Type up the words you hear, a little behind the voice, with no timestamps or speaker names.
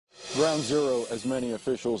Ground zero, as many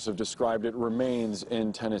officials have described it, remains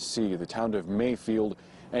in Tennessee, the town of Mayfield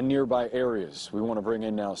and nearby areas. We want to bring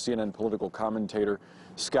in now CNN political commentator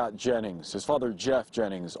Scott Jennings. His father, Jeff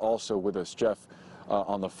Jennings, also with us. Jeff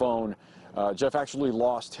on the phone. Jeff actually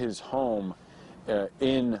lost his home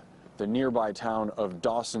in the nearby town of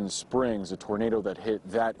Dawson Springs, a tornado that hit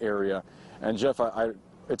that area. And Jeff,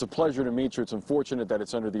 it's a pleasure to meet you. It's unfortunate that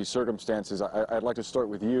it's under these circumstances. I'd like to start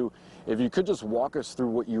with you. If you could just walk us through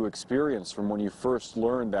what you experienced from when you first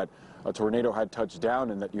learned that a tornado had touched down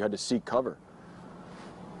and that you had to seek cover.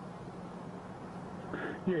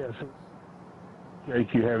 Yes.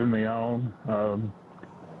 Appreciate you having me on.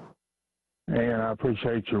 And I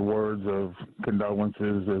appreciate your words of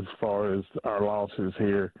condolences as far as our losses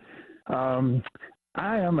here. I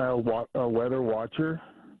am a weather watcher.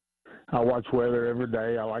 I watch weather every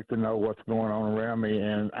day. I like to know what's going on around me,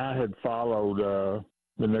 and I had followed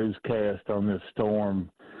the newscast on this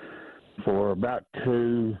storm for about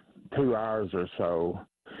two hours or so.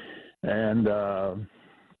 And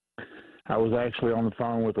I was actually on the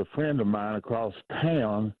phone with a friend of mine across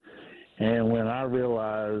town, and when I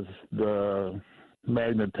realized the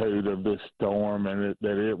magnitude of this storm and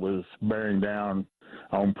that it was bearing down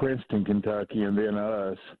on Princeton, Kentucky, and then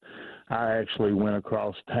us, I actually went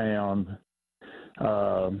across town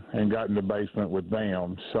and got in the basement with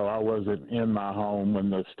them. So I wasn't in my home when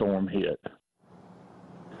the storm hit.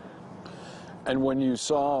 And when you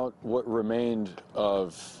saw what remained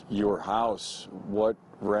of your house, what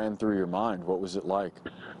ran through your mind? What was it like?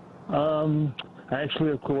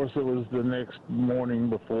 Actually, of course, it was the next morning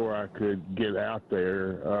before I could get out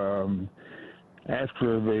there.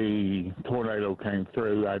 After the tornado came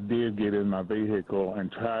through, I did get in my vehicle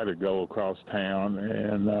and try to go across town,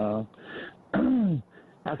 and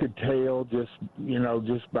I could tell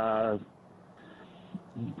just by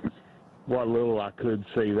what little I could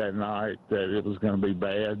see that night that it was going to be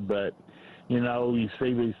bad. But, you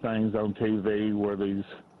see these things on TV where these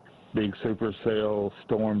big supercell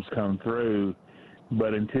storms come through,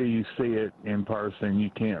 but until you see it in person, you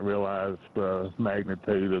can't realize the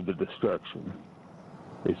magnitude of the destruction.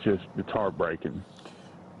 It's heartbreaking.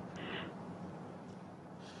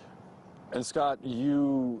 And Scott,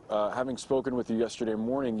 you, having spoken with you yesterday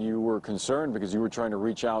morning, you were concerned because you were trying to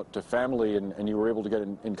reach out to family and you were able to get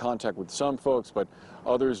in contact with some folks, but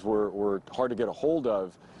others were hard to get a hold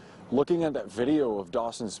of. Looking at that video of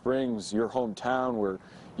Dawson Springs, your hometown where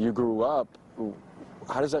you grew up,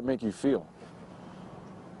 how does that make you feel?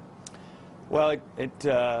 Well,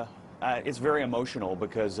 it's very emotional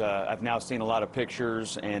because I've now seen a lot of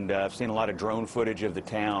pictures and I've seen a lot of drone footage of the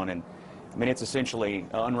town, and I mean, it's essentially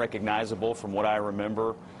unrecognizable from what I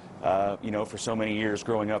remember, for so many years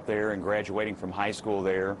growing up there and graduating from high school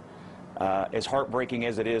there. As heartbreaking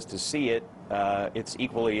as it is to see it, it's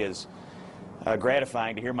equally as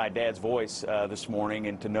gratifying to hear my dad's voice this morning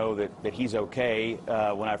and to know that he's okay.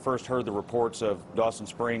 When I first heard the reports of Dawson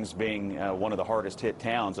Springs being one of the hardest hit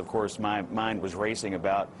towns, of course, my mind was racing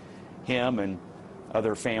about him and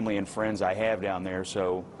other family and friends I have down there.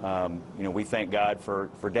 So, we thank God for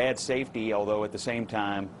Dad's safety, although at the same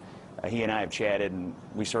time, he and I have chatted, and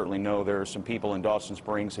we certainly know there are some people in Dawson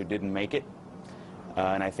Springs who didn't make it.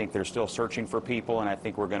 And I think they're still searching for people, and I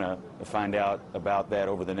think we're going to find out about that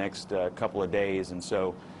over the next couple of days. And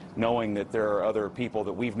so knowing that there are other people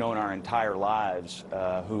that we've known our entire lives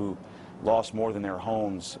who lost more than their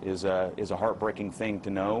homes is a heartbreaking thing to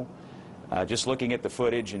know. Just looking at the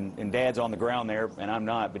footage, and Dad's on the ground there, and I'm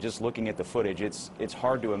not, but just looking at the footage, it's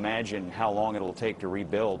hard to imagine how long it'll take to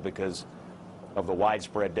rebuild because of the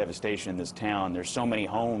widespread devastation in this town. There's so many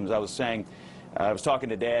homes. I was talking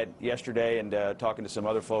to Dad yesterday and talking to some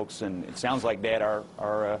other folks, and it sounds like, Dad,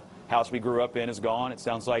 our house we grew up in is gone. It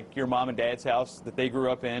sounds like your mom and Dad's house that they grew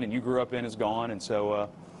up in and you grew up in is gone, and so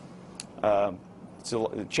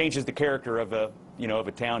it changes the character of a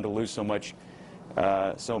town to lose so much.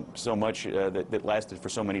 So much that lasted for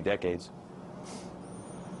so many decades.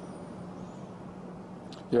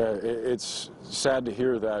 Yeah, it's sad to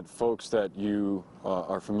hear that folks that you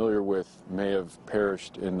are familiar with may have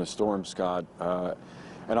perished in the storm, Scott.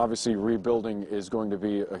 And obviously rebuilding is going to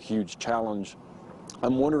be a huge challenge.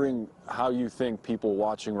 I'm wondering how you think people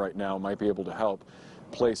watching right now might be able to help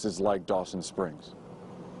places like Dawson Springs.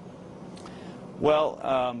 Well,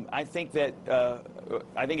 I think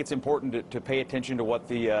it's important to pay attention to what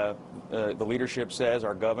the leadership says.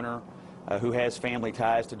 Our governor, who has family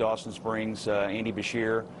ties to Dawson Springs, Andy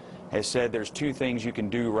Beshear, has said there's two things you can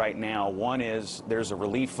do right now. One is there's a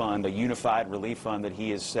relief fund, a unified relief fund that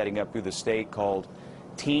he is setting up through the state called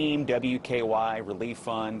Team WKY Relief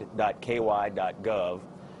Fund.ky.gov.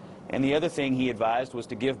 And the other thing he advised was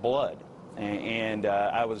to give blood. And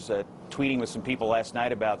I was tweeting with some people last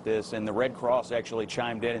night about this, and the Red Cross actually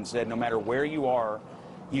chimed in and said no matter where you are,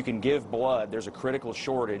 you can give blood. There's a critical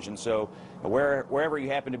shortage, and so wherever you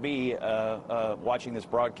happen to be watching this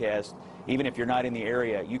broadcast, even if you're not in the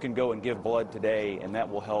area, you can go and give blood today, and that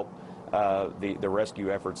will help the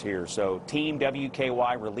rescue efforts here. So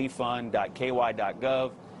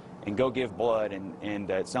teamwkyrelieffund.ky.gov, and go give blood, and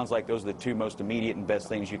it sounds like those are the two most immediate and best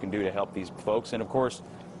things you can do to help these folks. And of course,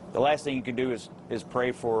 the last thing you can do is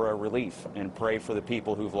pray for relief, and pray for the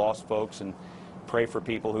people who've lost folks, and pray for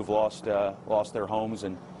people who've lost their homes,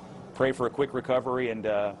 and pray for a quick recovery and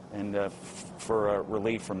for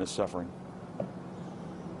relief from this suffering.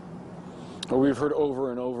 Well, we've heard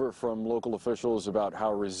over and over from local officials about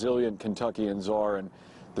how resilient Kentuckians are, and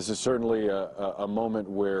this is certainly a moment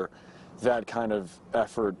where that kind of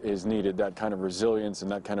effort is needed, that kind of resilience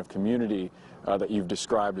and that kind of community that you've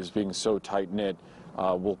described as being so tight-knit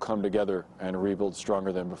will come together and rebuild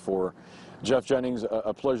stronger than before. Jeff Jennings,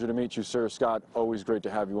 a pleasure to meet you, sir. Scott, always great to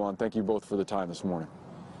have you on. Thank you both for the time this morning.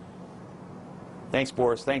 Thanks,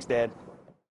 Boris. Thanks, Dad.